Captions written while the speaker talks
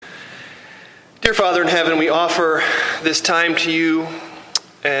Dear Father in heaven, we offer this time to you,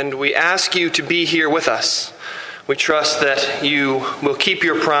 and we ask you to be here with us. We trust that you will keep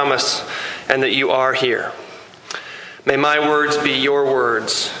your promise and that you are here. May my words be your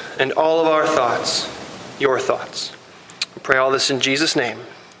words, and all of our thoughts, your thoughts. We pray all this in Jesus' name.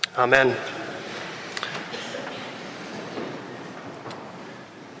 Amen.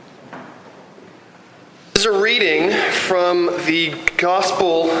 This is a reading from the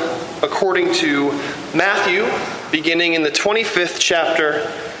Gospel according to Matthew, beginning in the 25th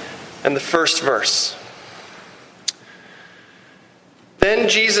chapter and the first verse. Then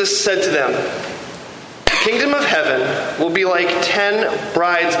Jesus said to them, "The kingdom of heaven will be like 10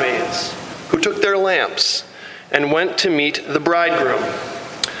 bridesmaids who took their lamps and went to meet the bridegroom.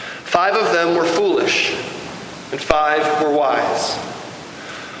 5 of them were foolish, and 5 were wise.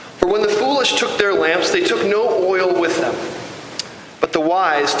 For when the foolish took their lamps, they took no oil with them. But the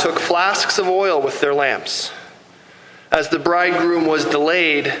wise took flasks of oil with their lamps. As the bridegroom was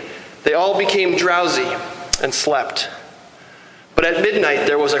delayed, they all became drowsy and slept. But at midnight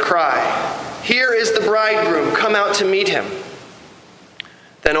there was a cry, 'Here is the bridegroom, come out to meet him.'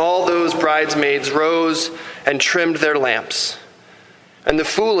 Then all those bridesmaids rose and trimmed their lamps. And the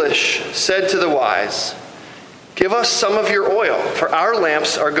foolish said to the wise, 'Give us some of your oil, for our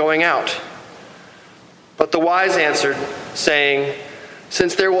lamps are going out.' But the wise answered, saying,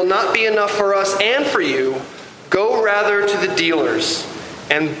 'Since there will not be enough for us and for you, go rather to the dealers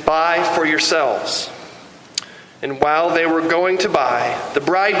and buy for yourselves.' And while they were going to buy, the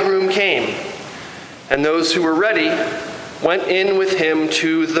bridegroom came, and those who were ready went in with him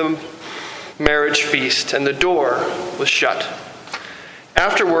to the marriage feast, and the door was shut.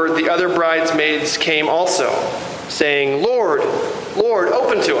 Afterward, the other bridesmaids came also, saying, 'Lord, Lord,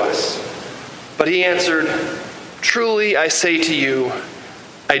 open to us.' But he answered, 'Truly I say to you,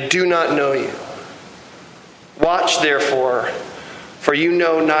 I do not know you. Watch therefore, for you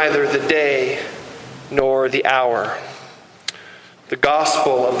know neither the day nor the hour.'" The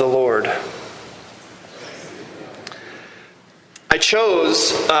Gospel of the Lord. I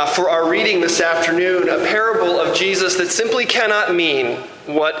chose for our reading this afternoon a parable of Jesus that simply cannot mean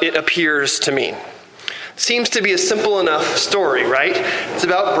what it appears to mean. Seems to be a simple enough story, right? It's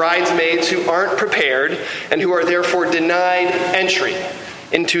about bridesmaids who aren't prepared and who are therefore denied entry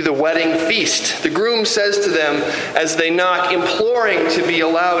into the wedding feast. The groom says to them as they knock, imploring to be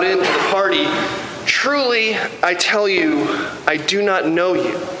allowed into the party, "Truly, I tell you, I do not know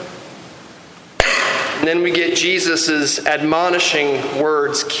you." And then we get Jesus' admonishing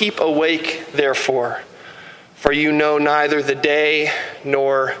words, "Keep awake, therefore, for you know neither the day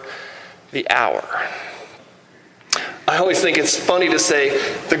nor the hour." I always think it's funny to say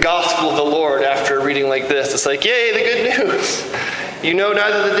the gospel of the Lord after a reading like this. It's like, yay, the good news. You know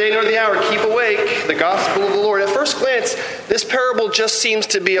neither the day nor the hour. Keep awake, the gospel of the Lord. At first glance, this parable just seems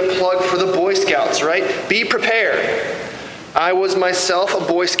to be a plug for the Boy Scouts, right? Be prepared. I was myself a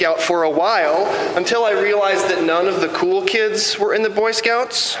Boy Scout for a while until I realized that none of the cool kids were in the Boy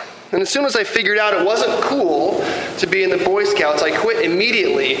Scouts. And as soon as I figured out it wasn't cool to be in the Boy Scouts, I quit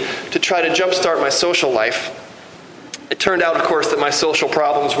immediately to try to jumpstart my social life. It turned out, of course, that my social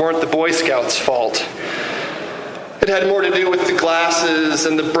problems weren't the Boy Scouts' fault. It had more to do with the glasses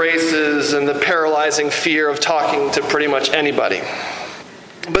and the braces and the paralyzing fear of talking to pretty much anybody.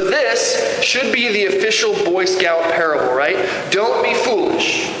 But this should be the official Boy Scout parable, right? Don't be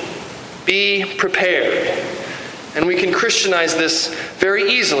foolish. Be prepared. And we can Christianize this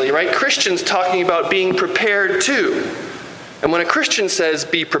very easily, right? Christians talking about being prepared too. And when a Christian says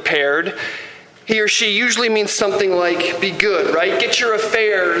be prepared, he or she usually means something like be good, right? Get your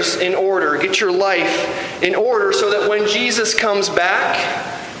affairs in order. Get your life in order so that when Jesus comes back,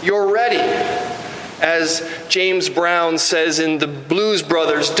 you're ready. As James Brown says in the Blues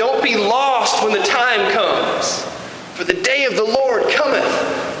Brothers, "Don't be lost when the time comes, for the day of the Lord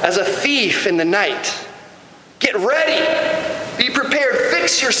cometh as a thief in the night." Get ready. Be prepared.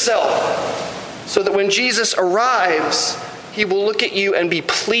 Fix yourself so that when Jesus arrives, he will look at you and be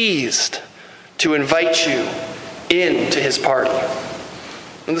pleased to invite you into his party.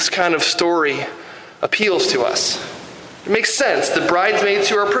 And this kind of story appeals to us. It makes sense. The bridesmaids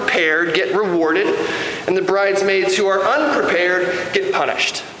who are prepared get rewarded, and the bridesmaids who are unprepared get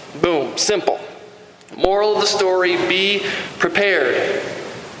punished. Boom. Simple. Moral of the story, be prepared.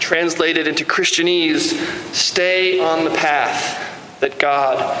 Translated into Christianese, stay on the path that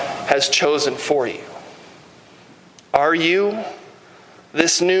God has chosen for you. Are you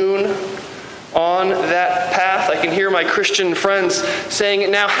this noon on that path? I can hear my Christian friends saying it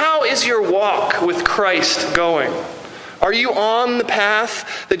now. How is your walk with Christ going? Are you on the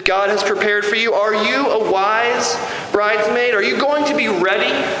path that God has prepared for you? Are you a wise bridesmaid? Are you going to be ready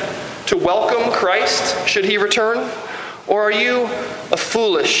to welcome Christ should he return? Or are you a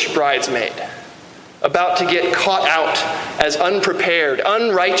foolish bridesmaid, about to get caught out as unprepared,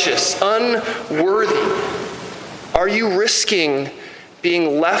 unrighteous, unworthy? Are you risking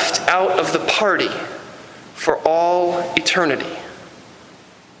being left out of the party for all eternity?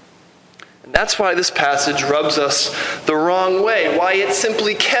 And that's why this passage rubs us the wrong way, why it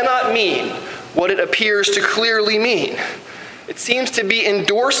simply cannot mean what it appears to clearly mean. It seems to be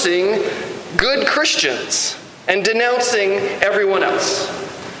endorsing good Christians and denouncing everyone else.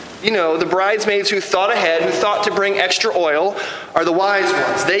 You know, the bridesmaids who thought ahead, who thought to bring extra oil, are the wise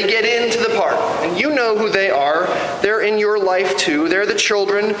ones. They get into the party, and you know who they are. They're in your life too. They're the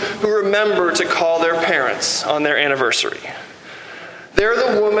children who remember to call their parents on their anniversary. They're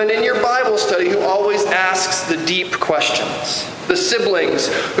the woman in your Bible study who always asks the deep questions. The siblings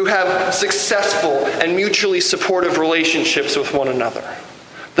who have successful and mutually supportive relationships with one another.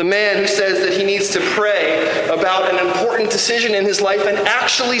 The man who says that he needs to pray about an important decision in his life and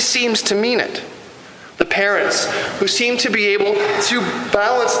actually seems to mean it. The parents who seem to be able to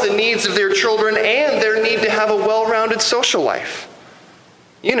balance the needs of their children and their need to have a well-rounded social life.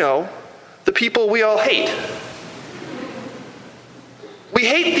 You know, the people we all hate. We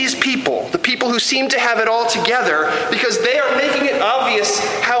hate these people, the people who seem to have it all together, because they are making it obvious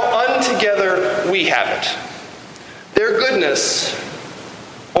how untogether we have it. Their goodness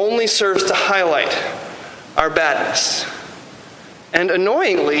only serves to highlight our badness. And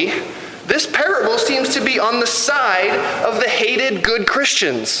annoyingly, this parable seems to be on the side of the hated good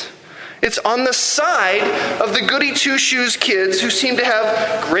Christians. It's on the side of the goody two-shoes kids who seem to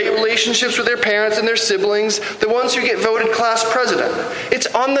have great relationships with their parents and their siblings, the ones who get voted class president. It's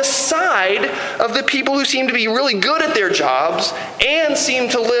on the side of the people who seem to be really good at their jobs and seem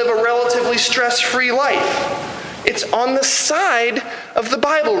to live a relatively stress-free life. It's on the side of the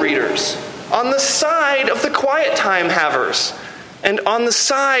Bible readers, on the side of the quiet time havers, and on the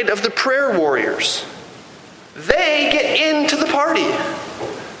side of the prayer warriors. They get into the party.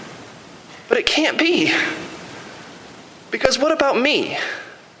 But it can't be. Because what about me?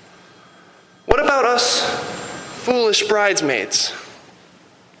 What about us foolish bridesmaids?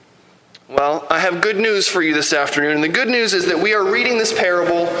 Well, I have good news for you this afternoon. And the good news is that we are reading this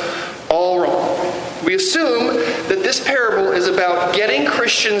parable all wrong. We assume that this parable is about getting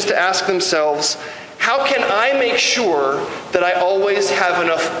Christians to ask themselves, how can I make sure that I always have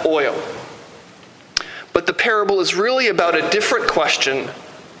enough oil? But the parable is really about a different question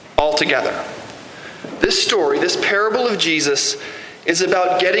altogether. This story, this parable of Jesus, is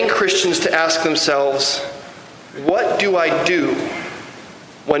about getting Christians to ask themselves, what do I do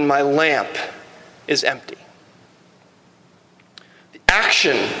when my lamp is empty? The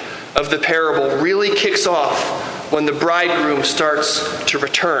action of the parable really kicks off when the bridegroom starts to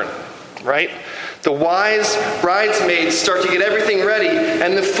return, right? The wise bridesmaids start to get everything ready,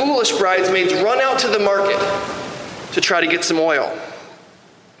 and the foolish bridesmaids run out to the market to try to get some oil.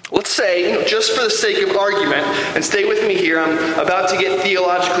 Let's say, just for the sake of argument, and stay with me here, I'm about to get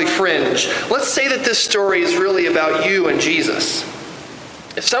theologically fringe. Let's say that this story is really about you and Jesus.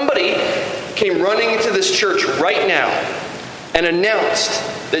 If somebody came running into this church right now and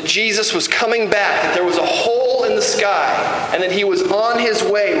announced that Jesus was coming back, that there was a hole in the sky, and that he was on his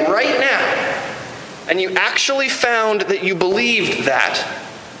way right now, and you actually found that you believed that,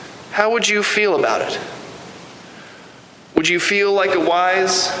 how would you feel about it? Would you feel like a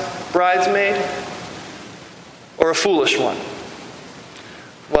wise bridesmaid or a foolish one?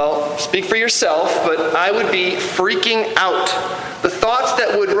 Well, speak for yourself, but I would be freaking out. The thoughts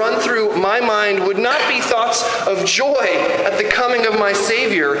that would run through my mind would not be thoughts of joy at the coming of my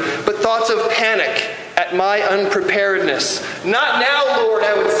Savior, but thoughts of panic at my unpreparedness. Not now, Lord,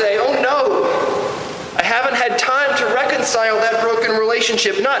 I would say. Oh no! I haven't had time to reconcile that broken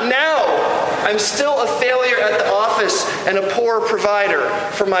relationship. Not now. I'm still a failure at the office and a poor provider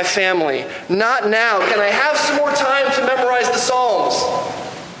for my family. Not now. Can I have some more time to memorize the Psalms?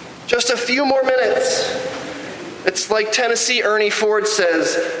 Just a few more minutes. It's like Tennessee Ernie Ford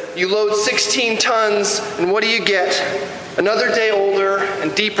says, you load 16 tons, and what do you get? Another day older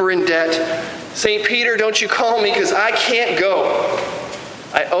and deeper in debt. St. Peter, don't you call me, because I can't go.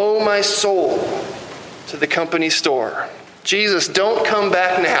 I owe my soul to the company store. Jesus, don't come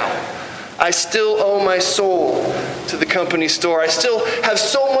back now. I still owe my soul to the company store. I still have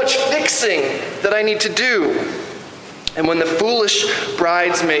so much fixing that I need to do. And when the foolish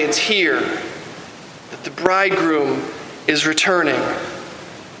bridesmaids hear that the bridegroom is returning,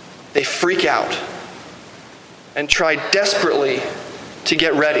 they freak out. and try desperately to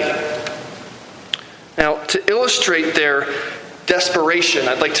get ready. Now, to illustrate their desperation,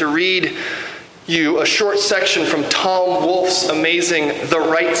 I'd like to read you a short section from Tom Wolfe's amazing The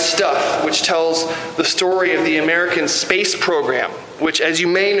Right Stuff, which tells the story of the American space program, which, as you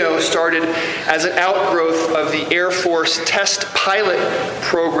may know, started as an outgrowth of the Air Force test pilot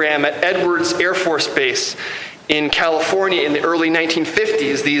program at Edwards Air Force Base in California in the early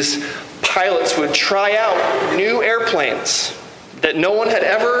 1950s. These pilots would try out new airplanes that no one had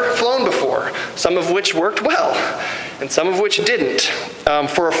ever flown before, some of which worked well, and some of which didn't.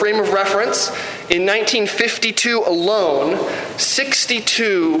 For a frame of reference, in 1952 alone,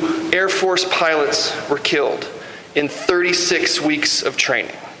 62 Air Force pilots were killed in 36 weeks of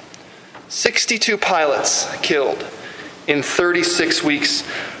training. 62 pilots killed in 36 weeks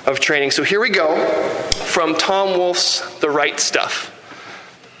of training. So here we go from Tom Wolfe's The Right Stuff.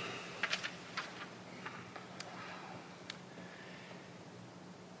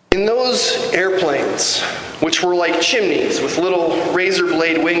 In those airplanes, which were like chimneys with little razor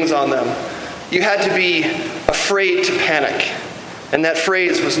blade wings on them, you had to be afraid to panic. And that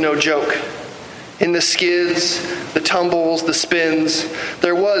phrase was no joke. In the skids, the tumbles, the spins,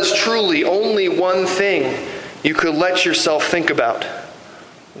 there was truly only one thing you could let yourself think about.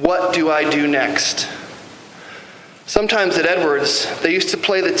 What do I do next? Sometimes at Edwards, they used to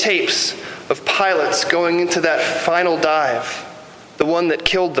play the tapes of pilots going into that final dive, the one that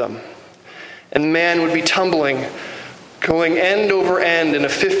killed them. And the man would be tumbling, going end over end in a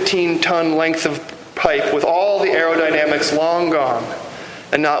 15-ton length of pipe with all the aerodynamics long gone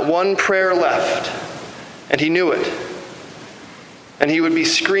and not one prayer left. And he knew it. And he would be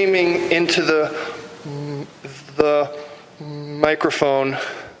screaming into the microphone,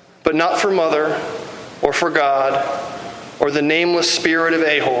 but not for Mother or for God or the nameless spirit of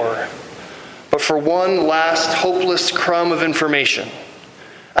Ahor, but for one last hopeless crumb of information.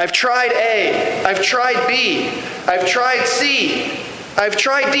 I've tried A, I've tried B, I've tried C, I've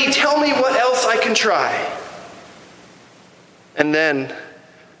tried D. Tell me what else I can try. And then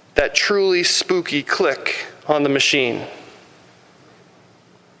that truly spooky click on the machine.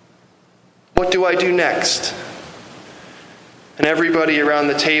 What do I do next? And everybody around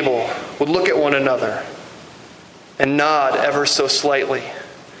the table would look at one another and nod ever so slightly.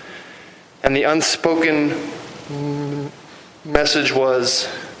 And the unspoken message was,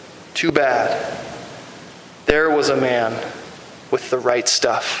 too bad. There was a man with the right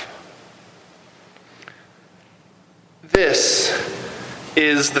stuff. This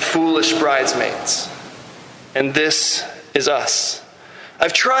is the foolish bridesmaids. And this is us.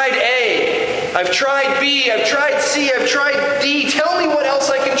 I've tried A, I've tried B, I've tried C, I've tried D. Tell me what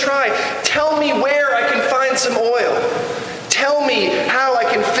else I can try. Tell me where I can find some oil. Tell me how I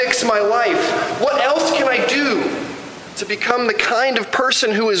can fix my life. What else can I do to become the kind of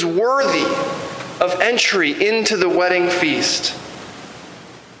person who is worthy of entry into the wedding feast?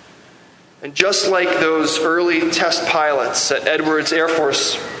 And just like those early test pilots at Edwards Air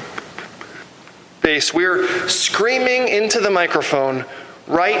Force Base, we're screaming into the microphone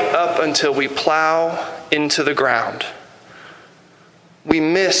right up until we plow into the ground. We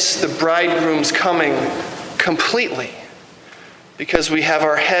miss the bridegroom's coming completely because we have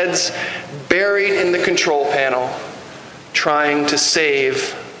our heads buried in the control panel trying to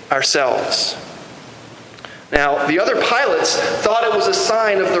save ourselves. Now, the other pilots thought it was a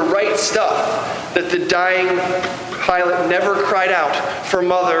sign of the right stuff that the dying pilot never cried out for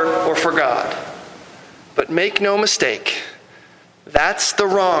Mother or for God. But make no mistake, that's the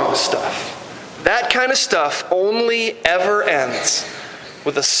wrong stuff. That kind of stuff only ever ends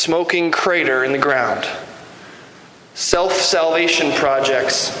with a smoking crater in the ground. Self-salvation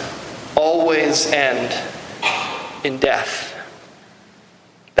projects always end in death.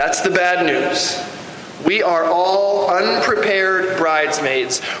 That's the bad news. We are all unprepared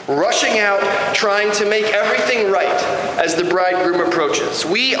bridesmaids, rushing out, trying to make everything right as the bridegroom approaches.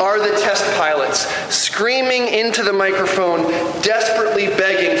 We are the test pilots, screaming into the microphone, desperately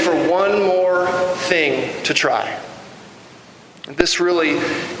begging for one more thing to try. This really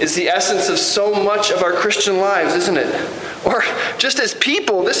is the essence of so much of our Christian lives, isn't it? Or just as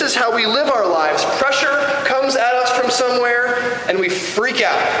people, this is how we live our lives. Pressure comes at us from somewhere, and we freak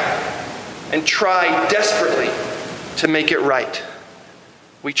out and try desperately to make it right.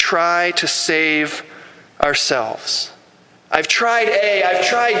 We try to save ourselves. I've tried A, I've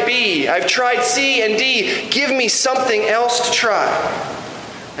tried B, I've tried C and D. Give me something else to try.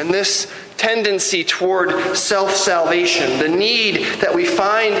 And this tendency toward self-salvation, the need that we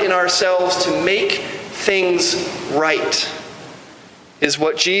find in ourselves to make things right, is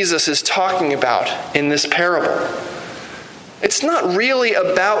what Jesus is talking about in this parable. It's not really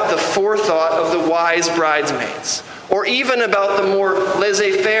about the forethought of the wise bridesmaids, or even about the more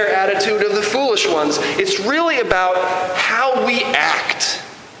laissez-faire attitude of the foolish ones. It's really about how we act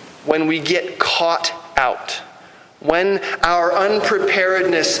when we get caught out, when our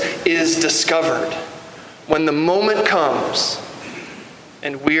unpreparedness is discovered, when the moment comes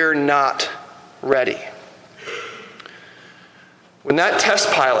and we're not ready. When that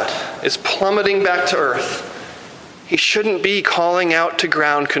test pilot is plummeting back to Earth, he shouldn't be calling out to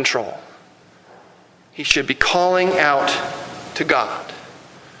ground control. He should be calling out to God.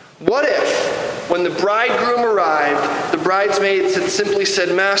 What if, when the bridegroom arrived, the bridesmaids had simply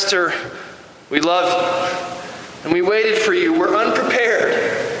said, "Master, we love you, and we waited for you. We're unprepared,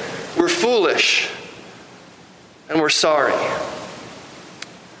 we're foolish, and we're sorry."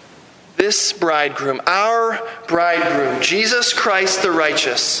 This bridegroom, our bridegroom, Jesus Christ the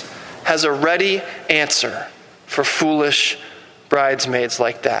righteous, has a ready answer for foolish bridesmaids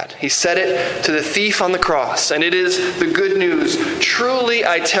like that. He said it to the thief on the cross, and it is the good news. "Truly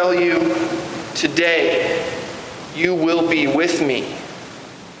I tell you, today you will be with me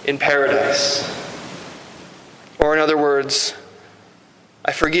in paradise." Or in other words,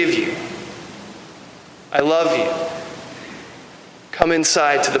 I forgive you. I love you. Come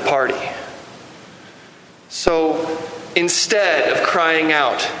inside to the party. So instead of crying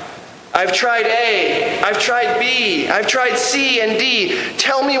out, "I've tried A, I've tried B, I've tried C and D,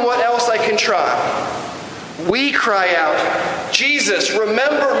 tell me what else I can try," we cry out, "Jesus,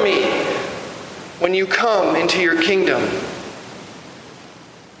 remember me when you come into your kingdom."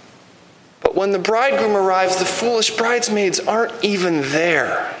 But when the bridegroom arrives, the foolish bridesmaids aren't even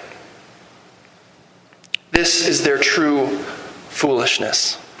there. This is their true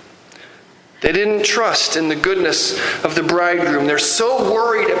foolishness. They didn't trust in the goodness of the bridegroom. They're so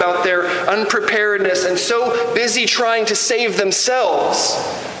worried about their unpreparedness and so busy trying to save themselves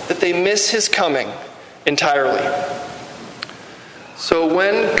that they miss his coming entirely. So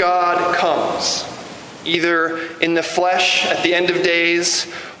when God comes, either in the flesh at the end of days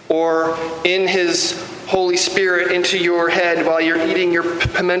or in his Holy Spirit into your head while you're eating your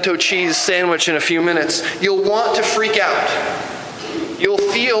pimento cheese sandwich in a few minutes, you'll want to freak out. You'll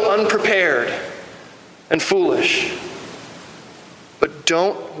feel unprepared and foolish. But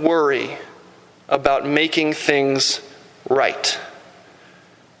don't worry about making things right.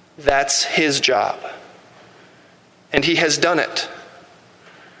 That's his job. And he has done it.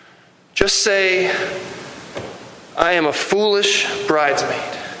 Just say, "I am a foolish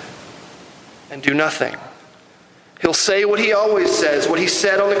bridesmaid," and do nothing. He'll say what he always says, what he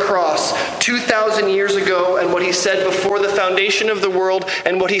said on the cross 2,000 years ago, and what he said before the foundation of the world,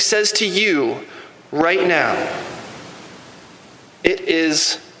 and what he says to you right now. It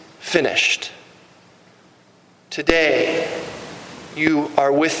is finished. Today, you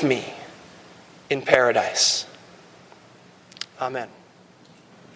are with me in paradise. Amen.